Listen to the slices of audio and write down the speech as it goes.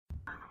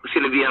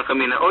sinabihan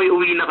kami na, oy,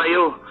 uwi na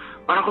kayo.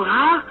 Parang ko,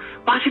 ha?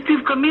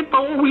 Positive kami,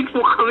 pauwi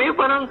mo kami.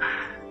 Parang,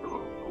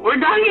 we're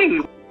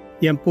dying.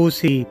 Yan po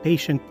si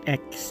Patient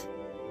X.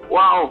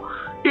 Wow,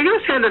 you're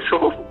gonna send us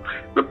home?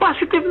 We're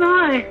positive na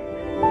nga eh.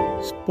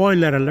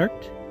 Spoiler alert,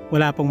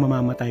 wala pong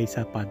mamamatay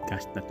sa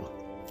podcast na to.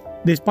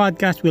 This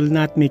podcast will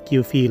not make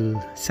you feel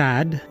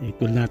sad. It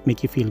will not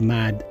make you feel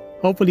mad.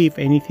 Hopefully, if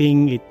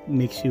anything, it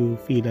makes you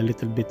feel a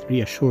little bit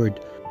reassured.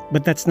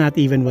 But that's not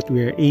even what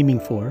we're aiming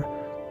for.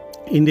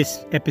 In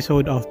this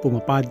episode of Puma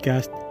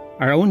Podcast,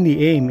 our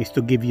only aim is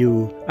to give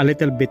you a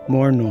little bit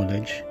more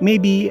knowledge,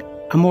 maybe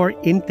a more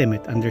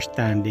intimate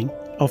understanding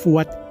of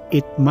what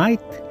it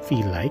might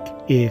feel like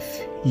if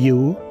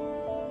you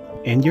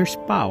and your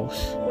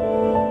spouse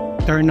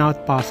turn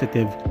out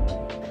positive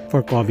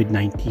for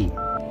COVID-19.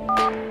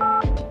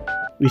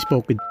 We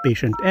spoke with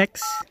Patient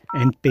X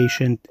and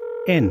Patient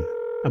N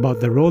about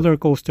the roller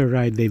coaster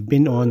ride they've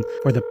been on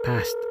for the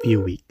past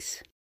few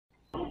weeks.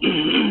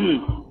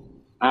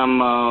 I'm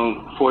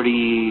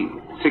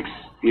 46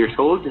 years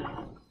old.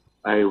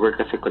 I work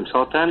as a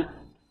consultant.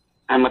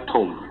 I'm at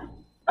home,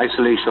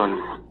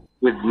 isolation,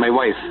 with my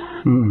wife,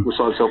 who's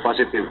also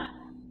positive.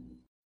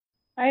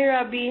 Hi,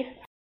 Robbie.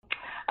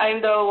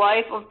 I'm the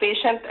wife of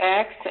Patient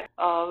X.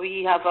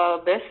 We have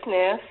a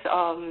business.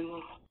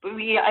 I'm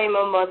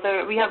a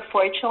mother. We have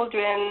 4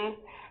 children,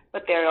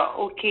 but they're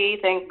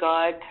okay, thank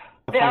God.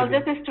 The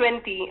eldest is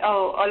 20.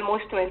 Oh,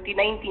 almost 20.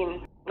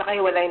 19.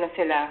 Nakahiwalay na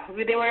sila.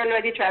 They were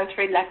already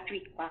transferred last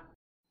week pa.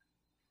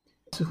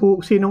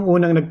 So, sinong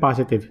unang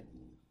nag-positive?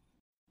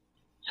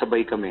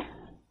 Sabay kami.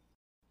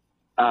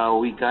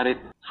 We got it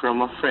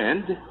from a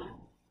friend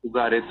who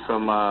got it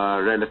from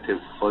a relative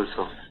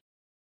also.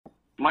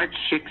 March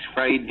 6,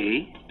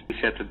 Friday, we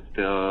settled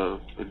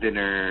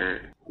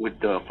dinner with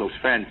the close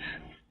friends.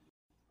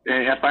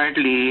 And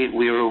apparently,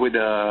 we were with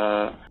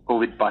a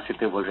COVID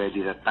positive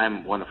already that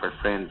time, one of our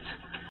friends.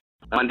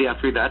 Monday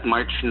after that,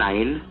 March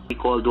 9, he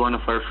called one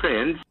of our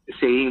friends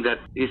saying that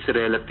his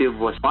relative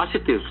was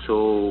positive.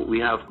 So we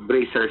have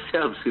braced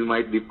ourselves. We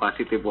might be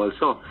positive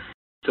also.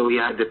 So we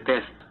had the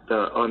test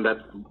on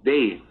that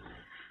day.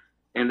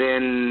 And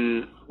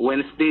then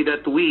Wednesday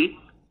that week,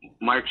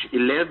 March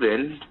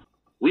 11,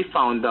 we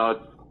found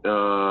out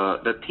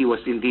that he was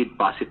indeed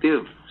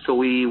positive. So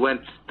we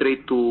went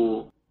straight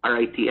to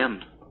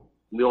RITM.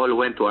 We all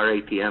went to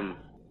RITM.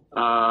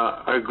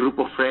 Our group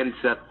of friends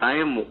that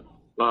time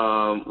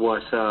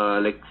was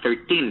like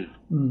 13.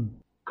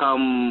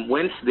 Come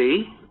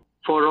Wednesday,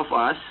 4 of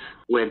us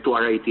went to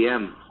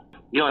RITM.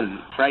 Yon,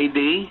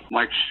 Friday,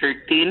 March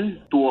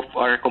 13, 2 of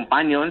our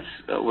companions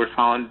were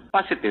found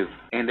positive.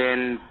 And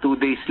then 2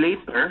 days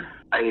later,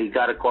 I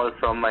got a call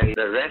from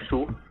the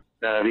RESU,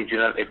 the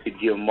Regional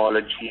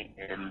Epidemiology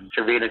and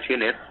Surveillance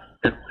Unit,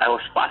 that I was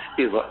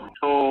positive.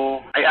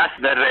 So I asked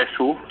the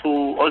RESU to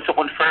also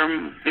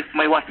confirm if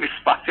my wife is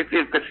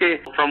positive kasi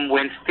from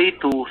Wednesday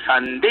to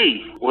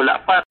Sunday, wala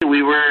pa.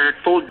 We were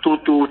told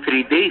 2 to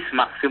 3 days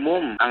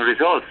maximum ang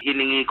results.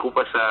 Hiningi ko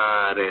pa sa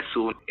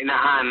RESU.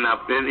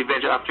 Inahanap. Then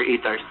eventually after 8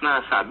 hours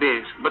na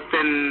sabi. But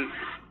then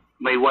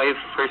my wife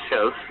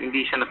herself,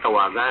 hindi siya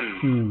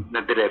natawagan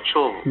na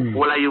diretsyo.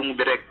 Wala yung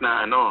direct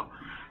na na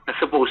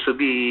supposed to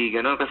be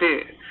gano'n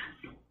kasi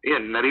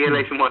yan,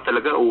 na-realize mo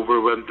talaga,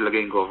 overwhelmed talaga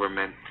yung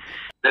government.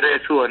 The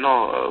RESU,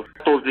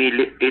 told me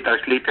 8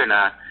 hours later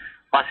na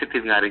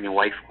positive nga rin yung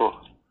wife ko.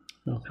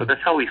 Okay. So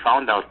that's how we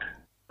found out.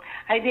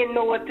 I didn't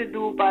know what to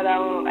do.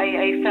 Parang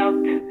I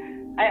felt,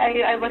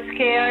 I was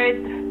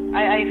scared.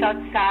 I felt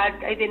sad.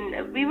 I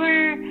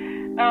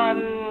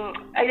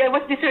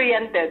was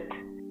disoriented.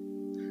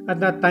 At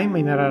that time,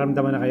 may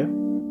nararamdaman na kayo?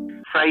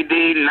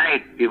 Friday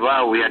night, di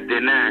ba, we had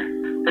dinner.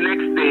 The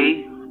next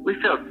day, we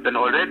felt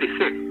already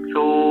sick.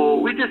 So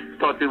we just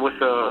thought it was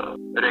a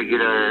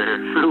regular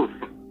flu.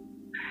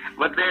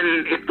 But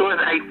then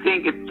I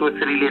think it was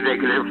really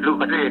regular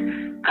flu kasi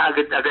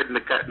agad-agad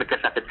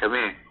nagkasakit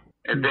kami.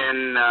 And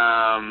then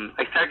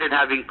I started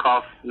having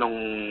cough nung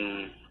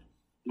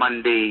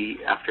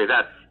Monday after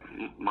that,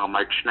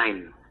 March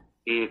 9.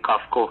 Yung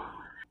cough ko,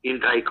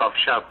 yung dry cough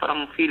siya.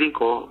 Parang feeling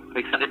ko,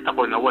 may sakit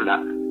ako na wala.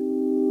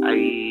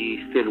 I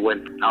still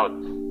went out.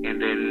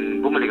 And then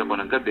bumalik ako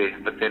ng gabi.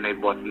 But then I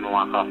bought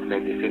mga cough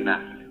medicine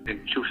na. And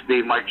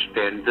Tuesday, March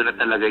 10, doon na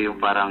talaga yung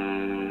parang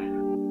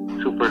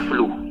super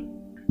flu.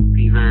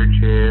 Fever,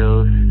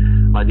 chills,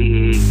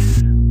 body aches.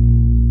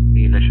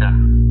 Hindi na siya.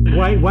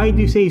 Why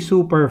do you say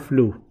super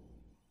flu?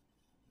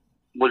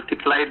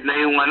 Multiplied na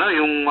yung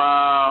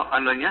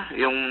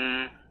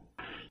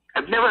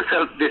I've never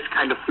felt this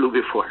kind of flu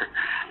before.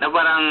 Na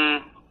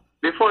parang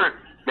before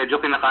medyo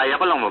kinakaya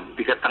ko lang,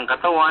 mabigat ang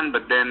katawan,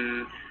 but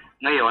then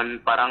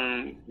ngayon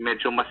parang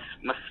medyo mas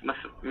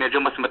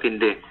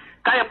matindi.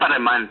 Kaya pa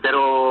naman,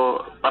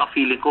 pero parang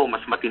feeling ko mas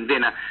matindi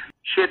na,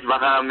 shit,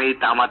 baka may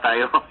tama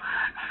tayo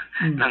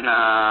ng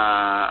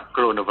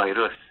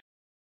coronavirus.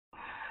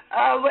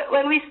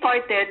 When we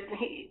started,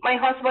 my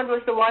husband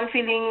was the one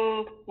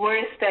feeling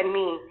worse than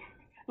me.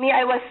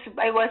 I was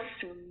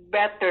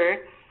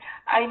better.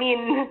 I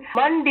mean,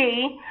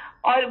 Monday,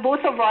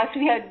 both of us,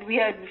 we had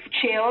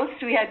chills,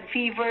 we had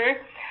fever,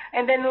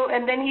 and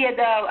then he had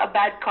a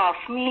bad cough.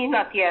 Me,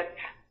 not yet.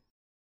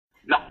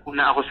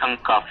 Nauna ako sang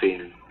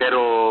coughing,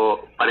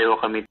 pero pareho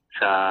kami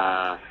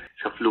sa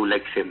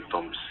flu-like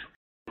symptoms.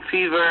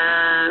 Fever,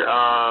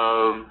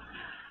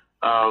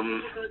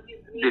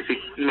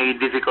 may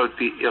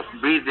difficulty of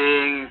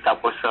breathing,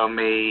 tapos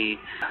may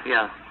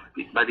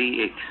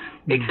body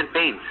aches and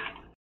pains.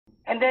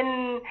 And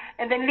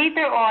then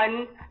later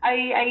on,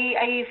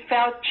 I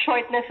felt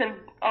shortness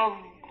of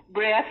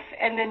breath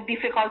and then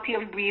difficulty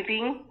of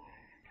breathing.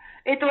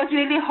 It was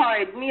really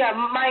hard.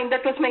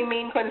 That was my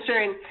main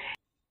concern.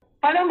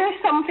 Parang there's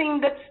something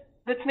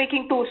that's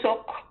making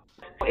tusok.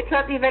 It's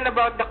not even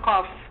about the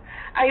cough.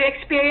 I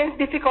experienced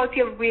difficulty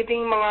of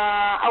breathing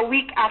a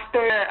week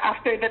after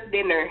that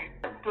dinner.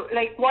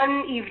 Like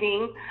one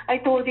evening,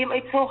 I told him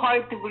it's so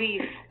hard to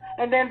breathe.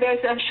 And then there's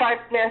a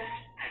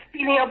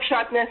feeling of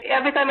sharpness.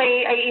 Every time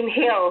I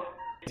inhale,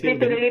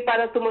 literally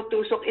parang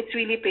tumutusok. It's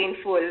really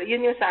painful.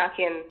 Yun yung sa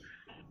akin.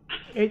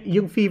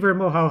 Yung fever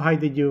mo, how high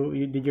did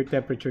your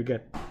temperature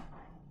get?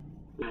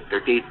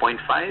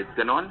 38.5,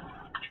 ganon.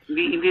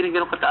 Hindi rin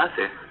ganon kataas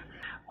eh.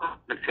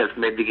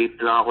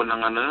 Nag-self-medicate lang ako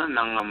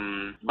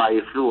ng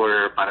Bioflu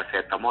or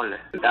paracetamol.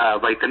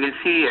 Vitamin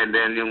C and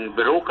then yung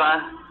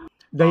Berocca.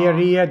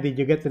 Diarrhea, did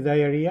you get the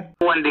diarrhea?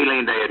 One day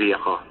lang yung diarrhea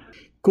ko.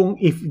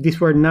 If this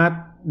were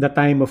not the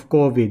time of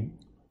COVID,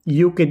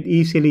 you could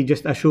easily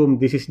just assume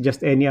this is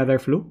just any other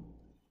flu?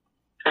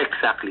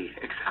 Exactly.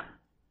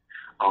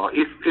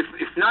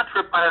 If not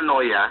for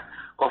paranoia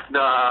of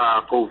the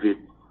COVID,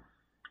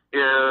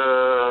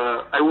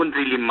 I wouldn't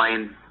really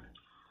mind.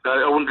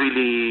 I wouldn't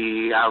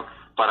really have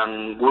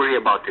parang worry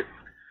about it.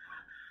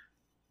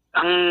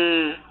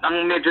 Ang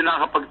medyo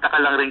nakakapagtaka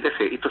lang rin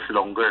kasi it was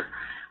longer.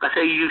 Kasi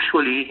I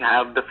usually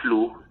have the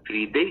flu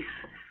 3 days.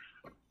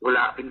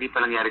 Hindi pa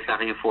nangyari sa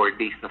akin yung 4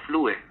 days na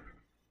flu eh.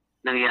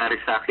 Nangyari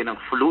sa akin ang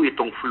flu,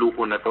 itong flu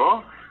ko na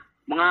to,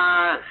 mga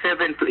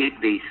 7 to 8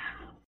 days.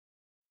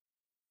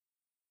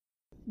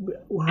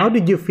 How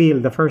did you feel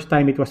the first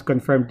time it was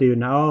confirmed to you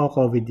na,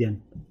 COVID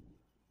yan?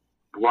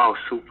 Wow,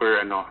 super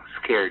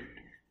scared.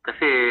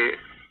 Kasi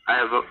I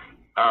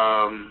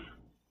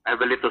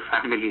have a little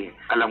family.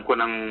 Alam ko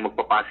nang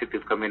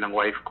magpa-positive kami ng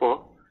wife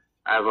ko.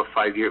 I have a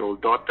 5-year-old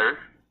daughter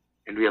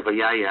and we have a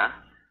yaya.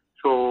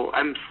 So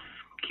I'm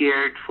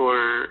scared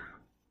for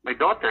my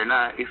daughter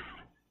na if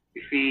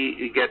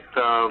we get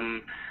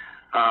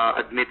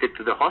admitted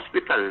to the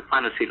hospital,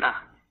 paano sila?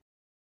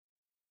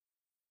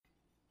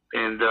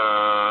 And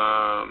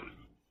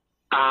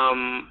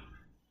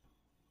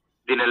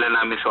dinala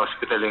namin sa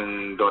hospital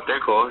yung daughter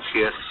ko.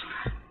 She has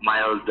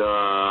mild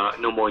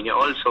pneumonia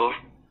also.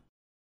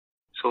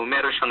 So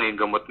meron siya ngayong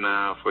gamot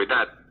na for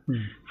that,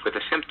 for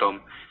the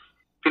symptom.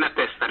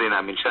 Pinatest na rin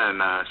namin siya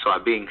na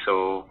swabbing.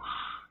 So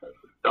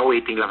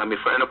awaiting lang kami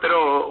for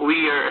pero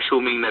we are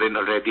assuming na rin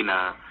already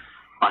na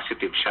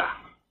positive siya.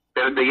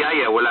 Pero the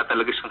yaya, wala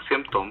talaga siyang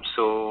symptoms.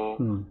 So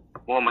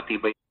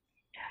matibay.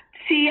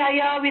 Si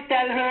Yaya, we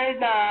tell her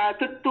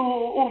to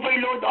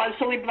overload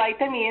also with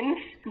vitamins.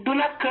 Do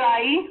not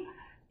cry.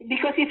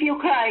 Because if you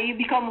cry, you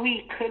become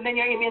weak, and then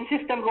your immune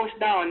system goes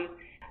down.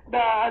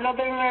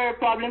 Another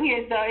problem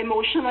here is the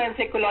emotional and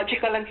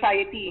psychological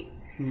anxiety.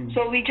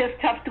 So we just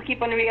have to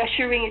keep on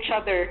reassuring each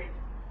other.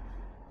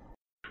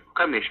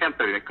 Kami,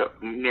 syempre,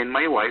 me and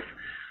my wife,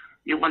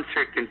 yung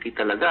uncertainty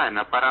talaga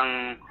na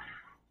parang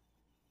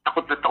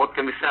takot na takot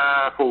kami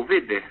sa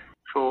COVID eh.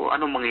 So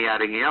anong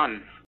mangyayari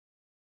ngayon?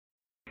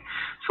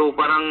 So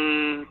parang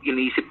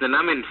iniisip na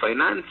namin,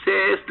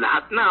 finances,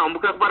 lahat na.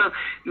 Parang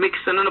mix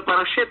na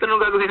parang shit, anong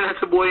gagawin natin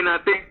sa buhay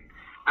natin?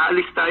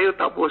 Aalis tayo,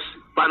 tapos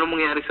paano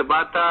mangyayari sa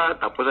bata,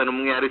 tapos ano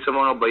mangyayari sa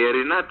mga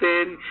bayarin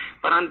natin.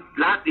 Parang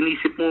lahat,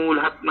 inisip mo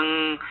lahat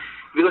ng,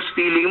 because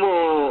feeling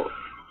mo,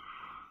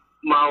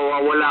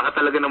 mawawala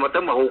ka talaga ng mata,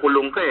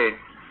 makukulong ka eh.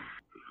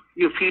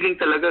 Yung feeling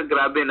talaga,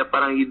 grabe na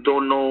parang you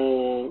don't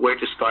know where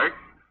to start.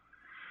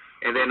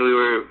 And then we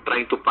were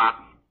trying to pack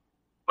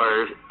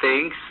our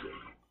things,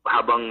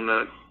 habang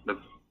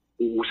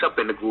nag-uusap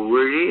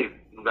nag-worry,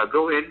 anong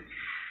gagawin.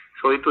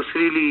 So it was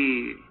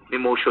really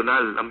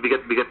emotional. Ang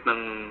bigat-bigat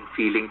ng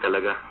feeling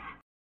talaga.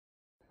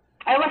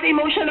 I was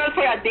emotional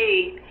for a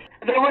day.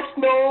 There was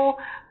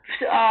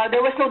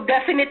no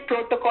definite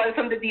protocol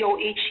from the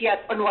DOH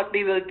yet on what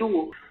they will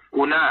do.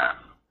 Una,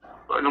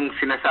 nung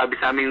sinasabi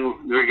sa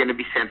amin we're gonna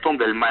be sent home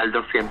dahil mild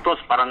ang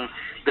symptoms, parang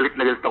galit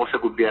na galit ako sa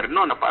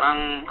gobyerno na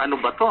parang ano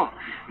ba to?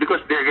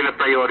 Because they're gonna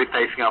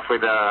prioritize nga for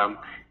the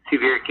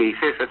severe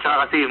cases. At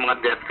saka kasi yung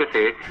mga deaths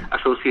kasi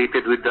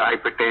associated with the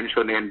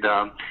hypertension and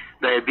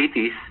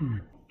diabetes,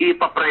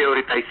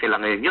 ipa-prioritize sila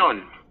ngayon yun.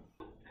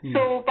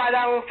 So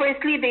parang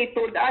firstly they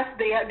told us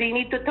they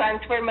need to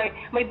transfer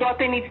my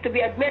daughter needs to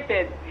be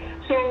admitted.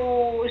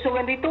 So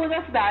when they told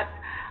us that,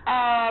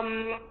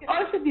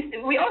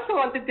 we also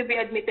wanted to be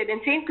admitted in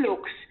St.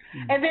 Luke's.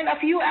 And then a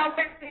few hours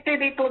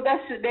later, they told us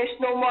there's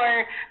no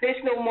more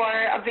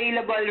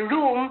available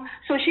room,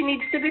 so she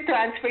needs to be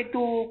transferred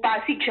to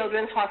Pasig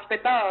Children's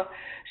Hospital.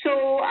 So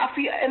a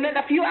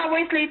few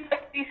hours later,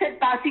 they said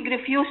Pasig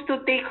refused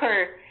to take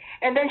her,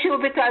 and then she will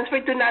be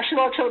transferred to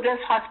National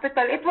Children's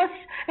Hospital. It was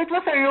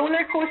a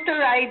roller coaster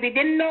ride. They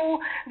didn't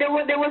know there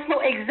was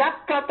no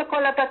exact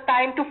protocol at that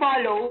time to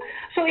follow,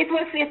 so it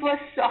was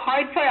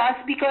hard for us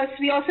because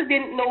we also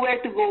didn't know where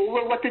to go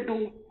or what to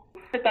do.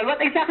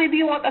 What exactly do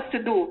you want us to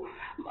do?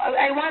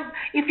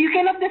 If you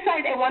cannot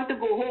decide, I want to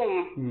go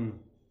home.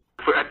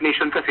 For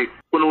admission kasi,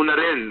 puno na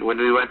rin. When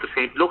we went to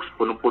St. Luke's,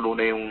 punong-puno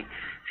na yung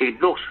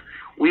St. Luke's.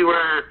 We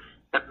were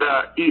at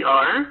the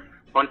ER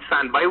on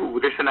standby.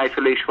 There's an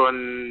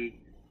isolation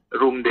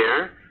room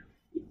there.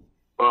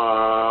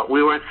 We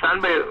were on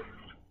standby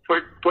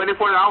for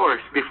 24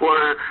 hours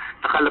before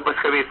nakalabas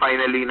kami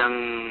finally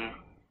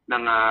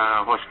ng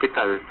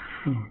hospital.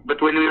 But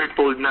when we were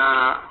told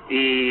na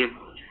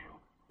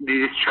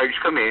discharge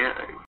kami,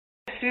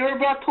 we were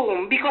brought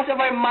home because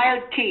of our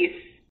mild case.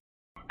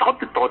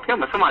 Takot nga,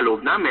 masama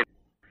loob namin.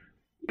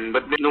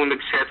 But nung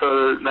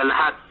nag-settle na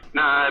lahat,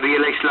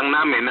 na-realize lang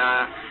namin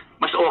na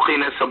mas okay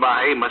na sa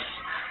bahay, mas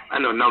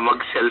na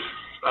mag-self,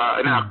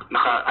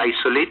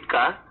 naka-isolate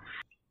ka.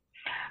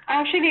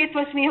 Actually, it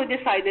was me who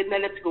decided na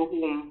let's go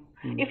home.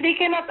 If they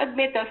cannot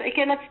admit us, I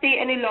cannot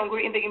stay any longer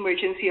in the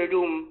emergency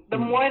room.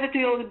 The more that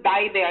we will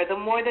die there, the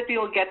more that we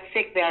will get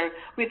sick there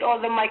with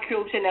all the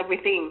microbes and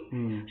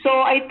everything.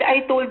 So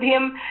I told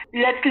him,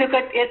 let's look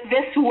at it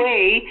this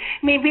way.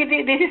 Maybe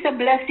this is a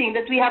blessing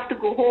that we have to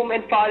go home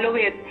and follow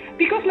it.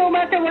 Because no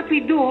matter what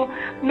we do,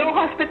 no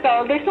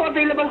hospital, there's no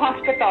available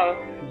hospital.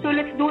 So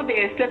let's do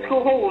this, let's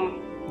go home.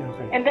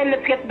 Okay. And then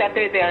let's get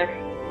better there.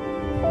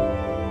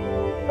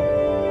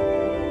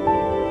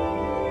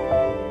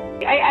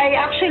 I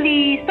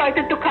actually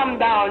started to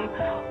calm down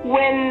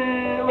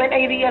when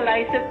I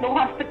realized that no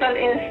hospital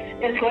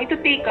is going to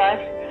take us.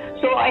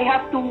 So I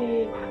have to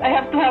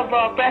have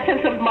a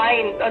presence of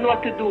mind on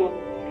what to do.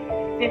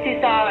 This is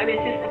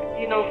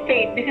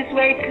fate. This is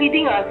where it's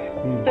leading us.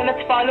 So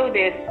let's follow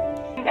this.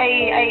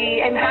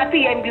 I'm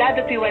happy. I'm glad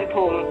that we went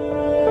home.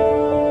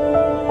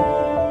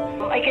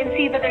 I can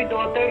see that our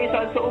daughter is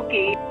also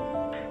okay.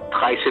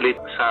 Naka-isolate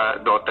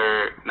sa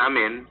daughter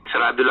namin,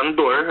 sarado lang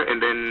door,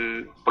 and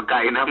then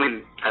pagkain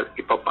namin,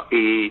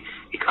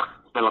 ikak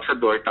na lang sa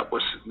door, tapos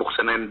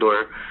buksan na yung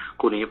door,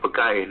 kunin yung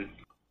pagkain.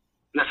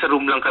 Nasa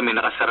room lang kami,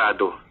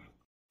 nakasarado.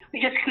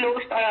 We just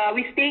closed,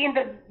 we stay in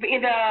the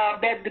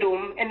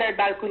bedroom and our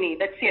balcony,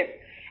 that's it.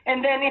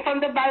 And then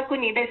from the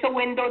balcony, there's a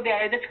window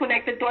there that's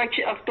connected to our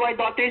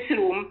daughter's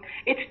room.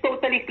 It's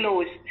totally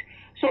closed.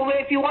 So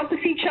if you want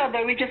to see each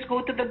other, we just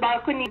go to the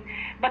balcony,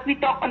 but we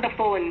talk on the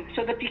phone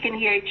so that we can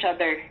hear each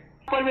other.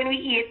 When we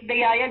eat,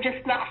 the yaya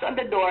just knocks on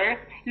the door,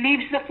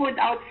 leaves the food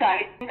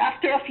outside, and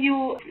after a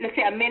few, let's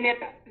say a minute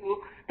or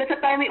two, that's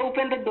the time we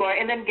open the door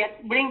and then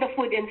bring the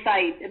food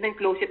inside and then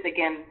close it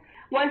again.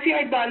 Once we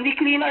are done, we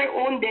clean our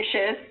own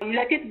dishes,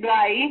 let it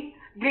dry,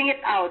 bring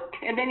it out,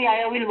 and then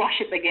yaya will wash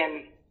it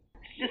again,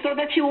 so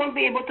that she won't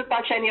be able to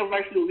touch any of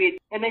our fluids,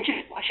 and then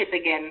she'll wash it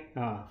again.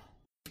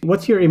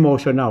 What's your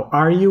emotion now?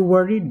 Are you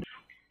worried?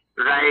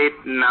 Right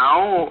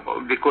now,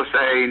 because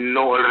I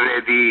know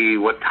already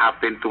what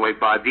happened to my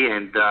body,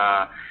 and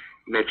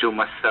medyo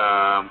mas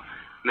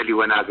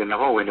naliwanagan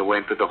ako when I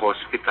went to the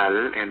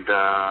hospital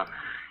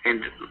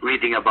and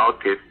reading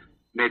about it.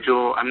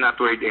 Medyo I'm not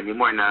worried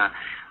anymore na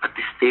at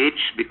this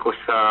stage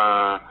because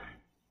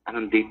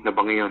anong date na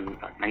ba ngayon?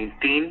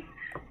 19.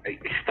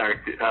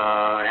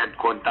 I had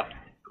contact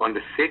on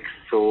the 6th,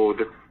 so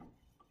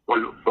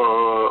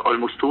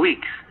almost 2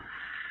 weeks.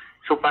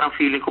 So parang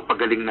feeling ko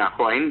pagaling na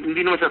ako.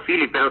 Hindi naman sa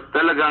feeling, pero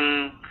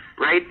talagang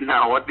right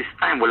now, at this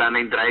time, wala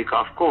na yung dry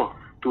cough ko.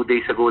 2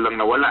 days ago lang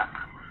nawala.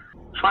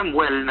 So I'm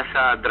well na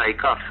sa dry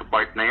cough, sa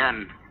part na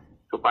yan.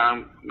 So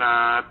parang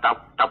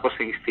tapos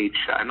yung stage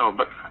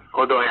but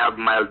although I have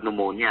mild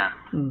pneumonia.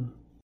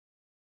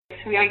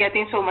 We are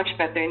getting so much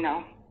better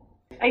now.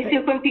 I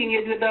still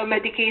continued with the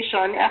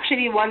medication.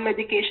 Actually, one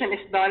medication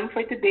is done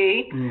for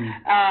today.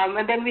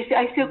 And then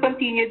I still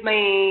continued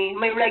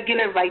my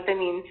regular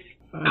vitamins.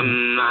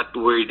 I'm not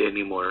worried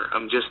anymore.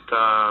 I'm just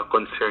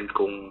concerned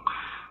kung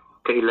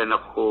kailan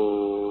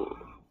ako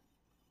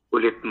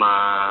ulit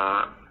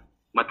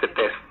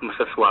matetest,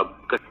 masaswab.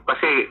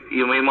 Kasi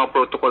yung may mga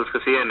protocols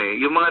kasi yan eh.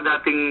 Yung mga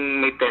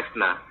dating may test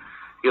na,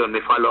 yun, may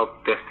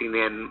follow-up testing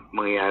na yan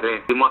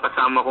mangyayari. Yung mga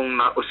kasama kong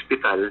na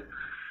ospital,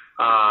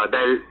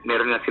 dahil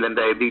meron nga silang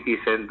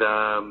diabetes and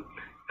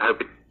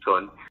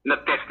hypertension,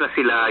 na-test na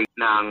sila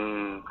ng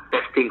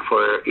testing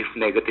for if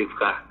negative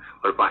ka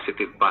or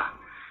positive pa.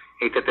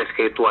 Itetest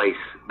kayo twice,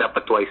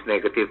 dapat twice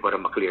negative para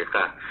maklear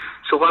ka.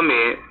 So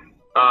kami,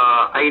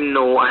 I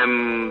know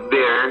I'm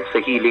there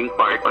sa healing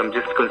part. I'm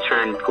just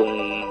concerned kung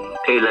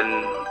kailan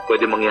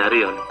pwede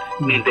mangyari yun.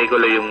 Hintay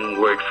ko lang yung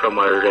word from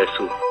our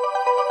resu.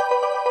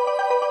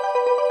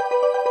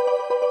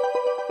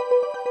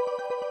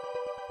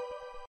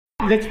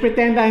 Let's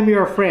pretend I'm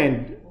your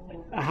friend.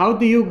 how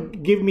do you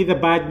give me the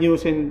bad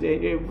news and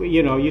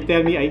you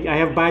tell me I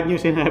have bad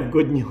news and I have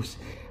good news?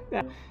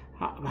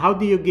 How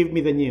do you give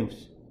me the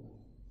news?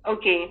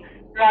 Okay,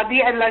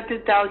 Robbie, I'd like to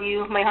tell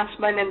you my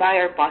husband and I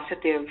are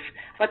positive.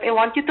 But I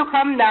want you to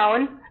calm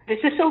down. This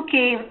is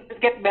okay.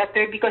 Get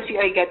better because you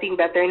are getting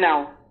better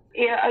now.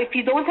 If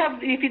you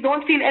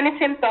don't feel any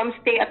symptoms,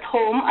 stay at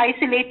home.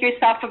 Isolate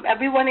yourself from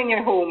everyone in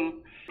your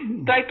home.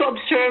 Try to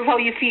observe how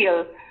you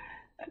feel.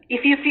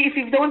 If you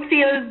don't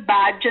feel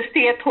bad, just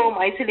stay at home.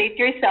 Isolate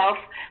yourself.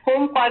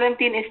 Home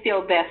quarantine is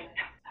still best.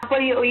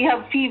 When you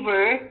have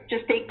fever,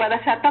 just take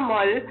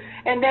paracetamol.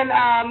 And then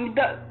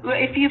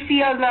if you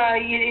feel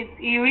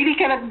you really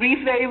cannot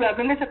breathe very well,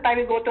 then it's the time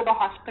you go to the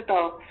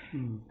hospital.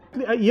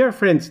 Your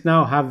friends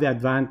now have the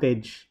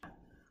advantage.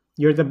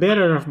 You're the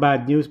bearer of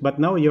bad news, but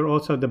now you're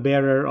also the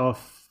bearer of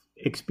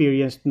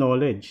experienced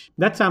knowledge.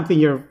 That's something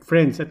your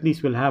friends at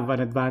least will have an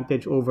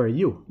advantage over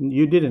you.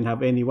 You didn't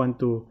have anyone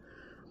to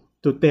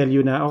tell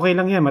you na okay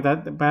lang yan,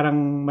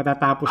 parang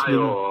matatapos din.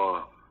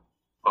 Oo.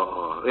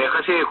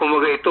 Kasi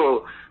kumaga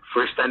ito,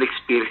 first-hand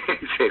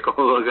experience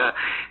Kumaga,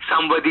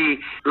 somebody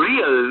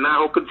real na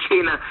who could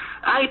say na,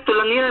 ito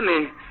lang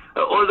yan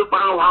Although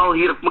parang wow,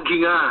 hirap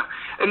maghinga.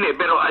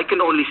 Pero I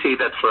can only say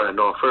that for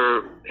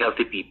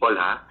healthy people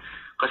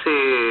Kasi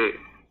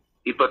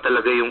iba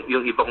talaga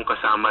yung iba kong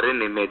kasama rin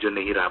medyo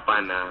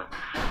nahirapan na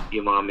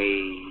yung mga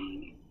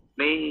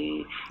may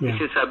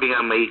sinasabi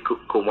nga may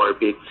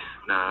comorbids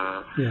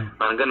na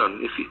parang ganon.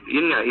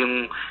 Yun nga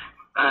yung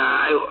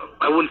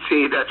I wouldn't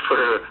say that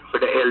for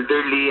the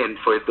elderly and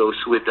for those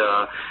with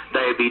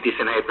diabetes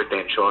and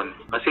hypertension.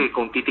 Kasi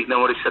kung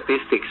titignan mo rin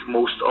statistics,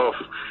 most of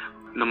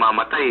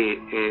namamatay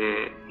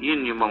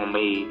yun yung mga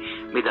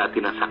may dati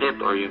na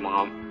sakit or yung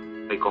mga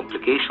may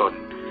complication.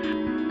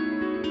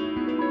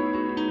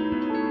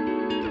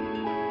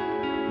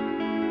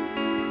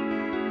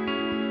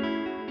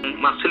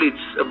 Actually,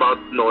 it's about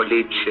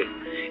knowledge.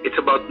 It's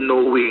about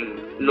knowing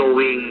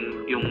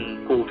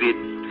yung COVID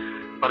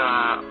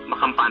para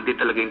makampante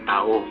talaga yung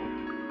tao.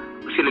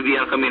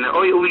 Sinabihan kami na,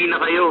 oy, uwi na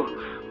kayo.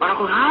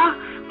 Parang ako,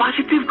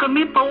 positive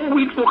kami,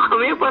 pauwi mo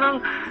kami. Parang,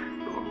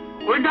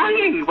 we're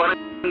dying. Parang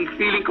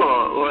feeling ko,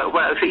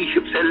 sa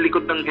isip sa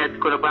likod ng head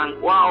ko na parang,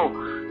 wow,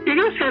 you're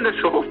gonna send us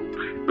home.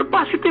 We're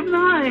positive na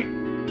nga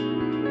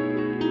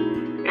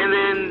And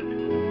then,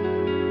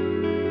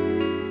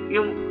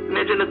 yung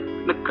medyo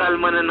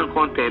nagkalma na ng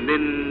konti, and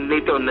then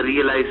later on,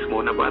 na-realize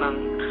mo na parang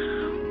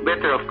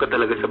better off ka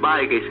talaga sa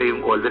bahay kaysa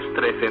yung all the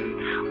stress and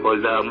all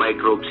the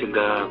microbes in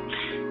the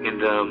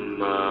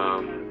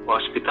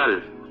hospital.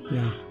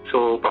 Yeah.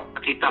 So,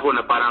 pakita ko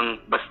na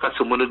parang basta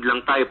sumunod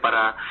lang tayo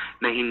para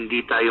na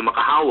hindi tayo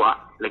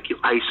makahawa, like you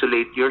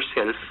isolate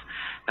yourself,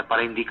 na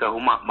para hindi ka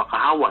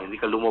makahawa, hindi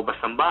ka lumabas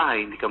ng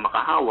bahay, hindi ka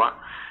makahawa,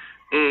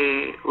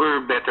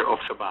 we're better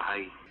off sa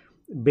bahay.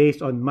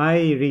 Based on my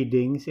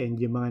readings and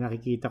yung mga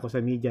nakikita ko sa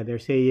media, they're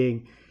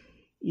saying,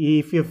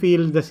 if you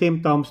feel the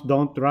symptoms,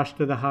 don't rush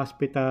to the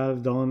hospital,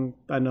 don't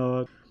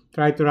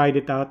try to ride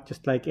it out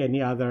just like any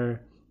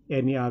other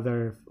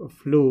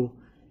flu.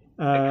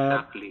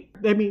 Exactly.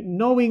 I mean,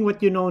 knowing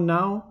what you know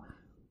now,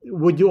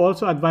 would you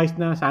also advise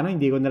na sana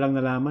hindi ko na lang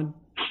nalaman?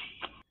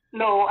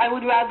 No, I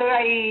would rather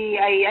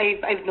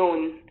I've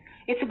known.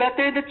 It's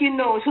better that you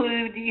know so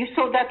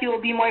that you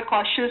will be more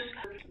cautious.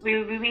 We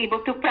will be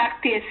able to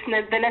practice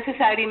the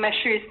necessary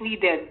measures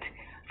needed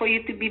for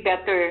you to be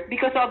better.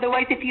 Because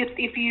otherwise, if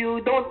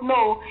you don't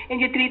know and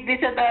you treat this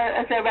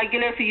as a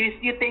regular flu,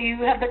 you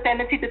have the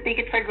tendency to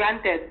take it for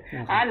granted.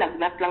 Okay.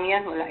 Lagnat lang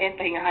yan, wala yan,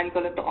 pahingahan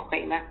ko na to,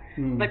 okay na.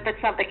 But that's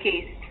not the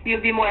case.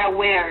 You'll be more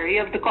aware. You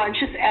have the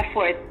conscious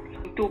effort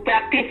to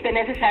practice the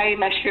necessary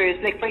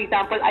measures, like for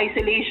example,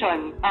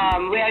 isolation,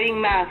 wearing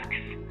masks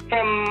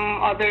from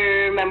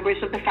other members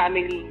of the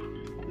family.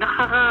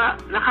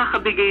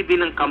 Nakakabigay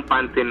din ng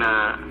kampante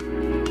na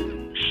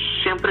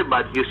siyempre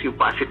bad news yung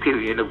positive,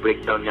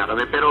 nag-breakdown niya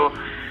kami. Pero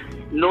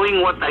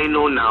knowing what I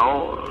know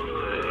now,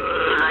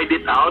 ride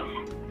it out,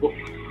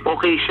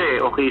 okay siya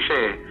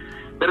eh.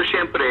 Pero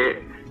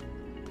siyempre,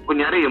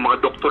 kunyari yung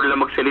mga doktor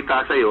lang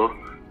magsalita sa'yo,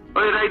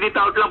 ride it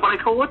out lang,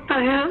 parang ikaw, what the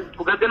hell?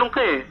 Ganun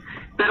ka eh.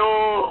 Pero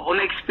kung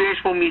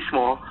na-experience mo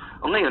mismo,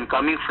 ngayon,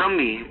 coming from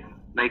me,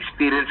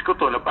 na-experience ko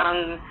to, na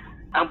parang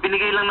ang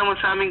binigay lang naman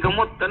sa aming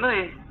gamot,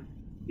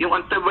 yung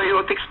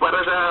antibiotics para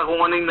sa kung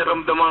ano yung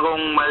naramdaman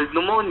kong mild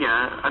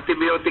pneumonia,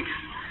 antibiotics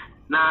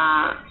na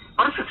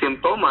para sa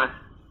simptomas,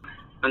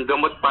 ng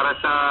gamot para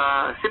sa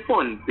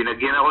sipon,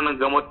 pinagyan ako ng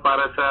gamot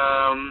para sa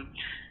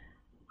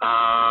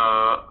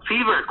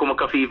fever, kung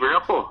magka-fever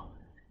ako.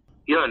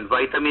 Yun,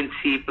 vitamin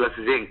C plus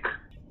zinc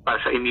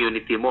para sa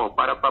immunity mo,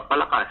 para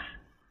papalakas.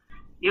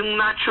 Yung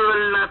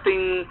natural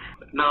nating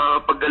na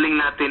paggaling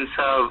natin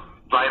sa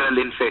viral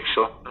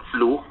infection,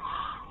 flu,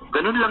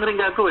 ganun lang rin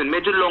gagawin.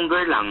 Medyo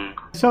longer lang.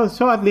 So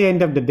at the end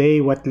of the day,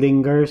 what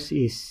lingers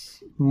is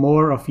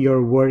more of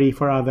your worry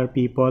for other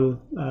people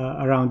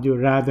around you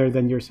rather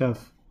than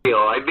yourself.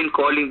 I've been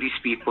calling these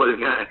people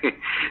nga.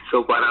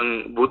 So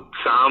parang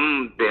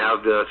some they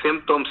have the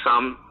symptoms,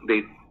 some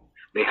they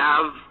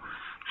have,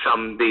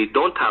 some they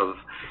don't have.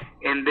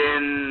 And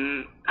then,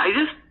 I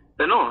just,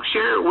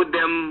 share with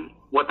them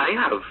what I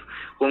have.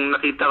 Kung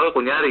nakita ko,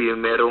 kunyari,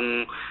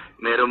 merong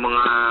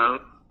mga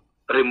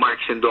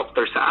remarks yung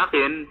doctor sa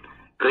akin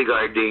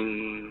regarding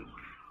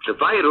the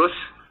virus,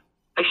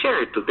 I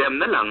share it to them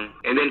na lang.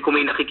 And then kung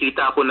may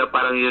nakikita ako na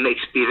parang yung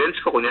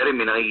na-experience ko, kunyari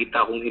may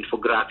nakikita akong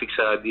infographic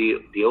sa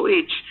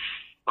DOH,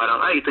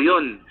 parang, ito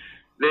yun.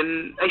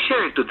 Then I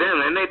share it to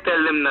them and I tell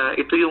them na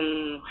ito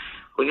yung,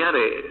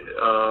 kunyari,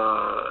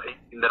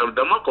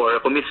 naramdaman ko, or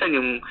kung minsan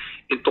yung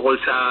tukol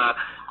sa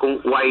kung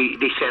why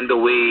they send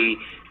away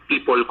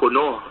people ko,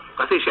 no.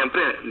 Kasi syempre,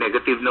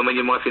 negative naman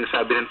yung mga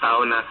sinasabi ng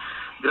tao na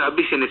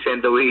grabe,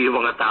 sinisend away yung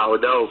mga tao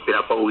daw,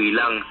 pinapauwi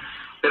lang.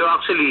 Pero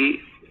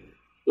actually,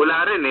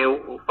 wala rin eh.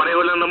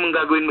 Pareho lang naman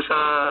gagawin mo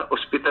sa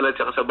ospital at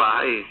saka sa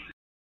bahay.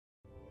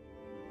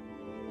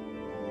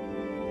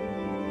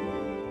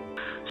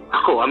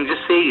 Ako, I'm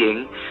just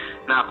saying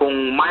na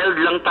kung mild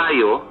lang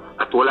tayo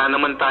at wala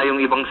naman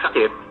tayong ibang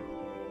sakit,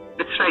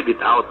 let's try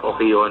it out.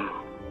 Okay yun.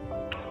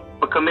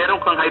 Pagka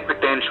meron kang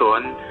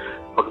hypertension,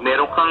 pag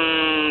meron kang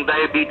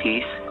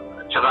diabetes,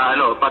 tsaka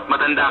pat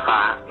matanda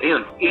ka,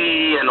 ayun,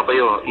 i-admit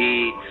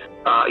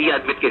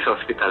kayo sa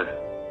hospital.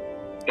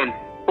 And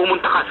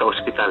pumunta ka sa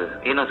hospital.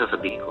 Yun ang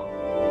sasabihin ko.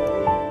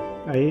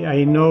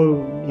 I know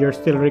you're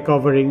still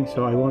recovering,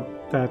 so I won't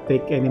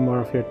take any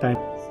more of your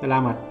time.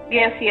 Salamat.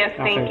 Yes,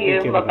 thank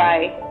you.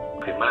 Bye-bye.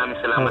 Okay, maraming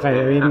salamat.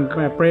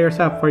 Okay,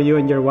 prayers up for you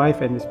and your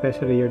wife and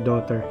especially your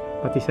daughter.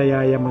 Pati sa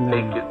yaya mo na.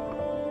 Thank you.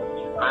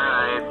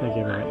 Alright. Thank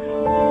you, bye.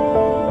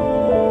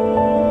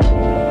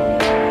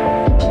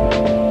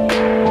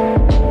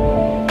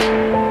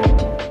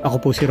 Ako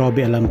po si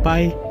Robbie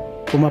Alampay,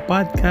 Puma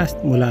Podcast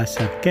mula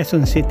sa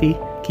Quezon City.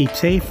 Keep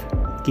safe,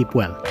 keep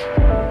well.